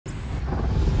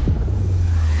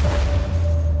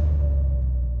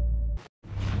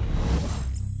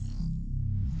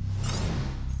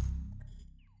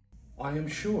I am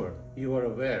sure you are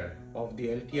aware of the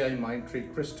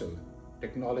LTI-Mindtree Crystal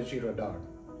technology radar,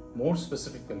 more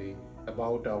specifically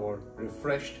about our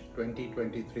refreshed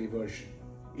 2023 version.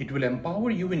 It will empower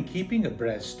you in keeping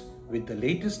abreast with the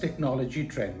latest technology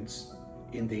trends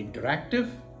in the interactive,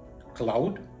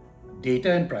 cloud,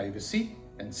 data and privacy,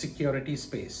 and security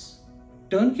space.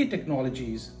 Turnkey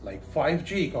technologies like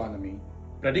 5G economy,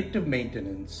 predictive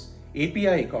maintenance,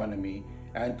 API economy,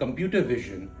 and computer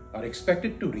vision are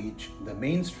expected to reach the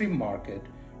mainstream market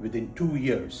within 2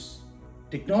 years.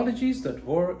 Technologies that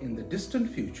were in the distant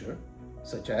future,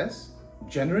 such as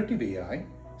generative AI,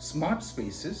 smart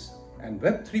spaces, and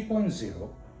Web 3.0,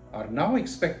 are now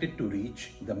expected to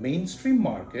reach the mainstream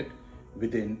market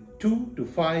within 2 to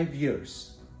 5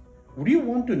 years. Would you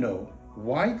want to know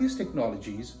why these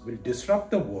technologies will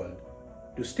disrupt the world?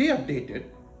 To stay updated,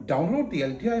 download the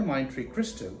LTI-Mindtree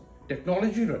Crystal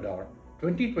Technology Radar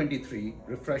 2023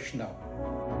 Refresh now.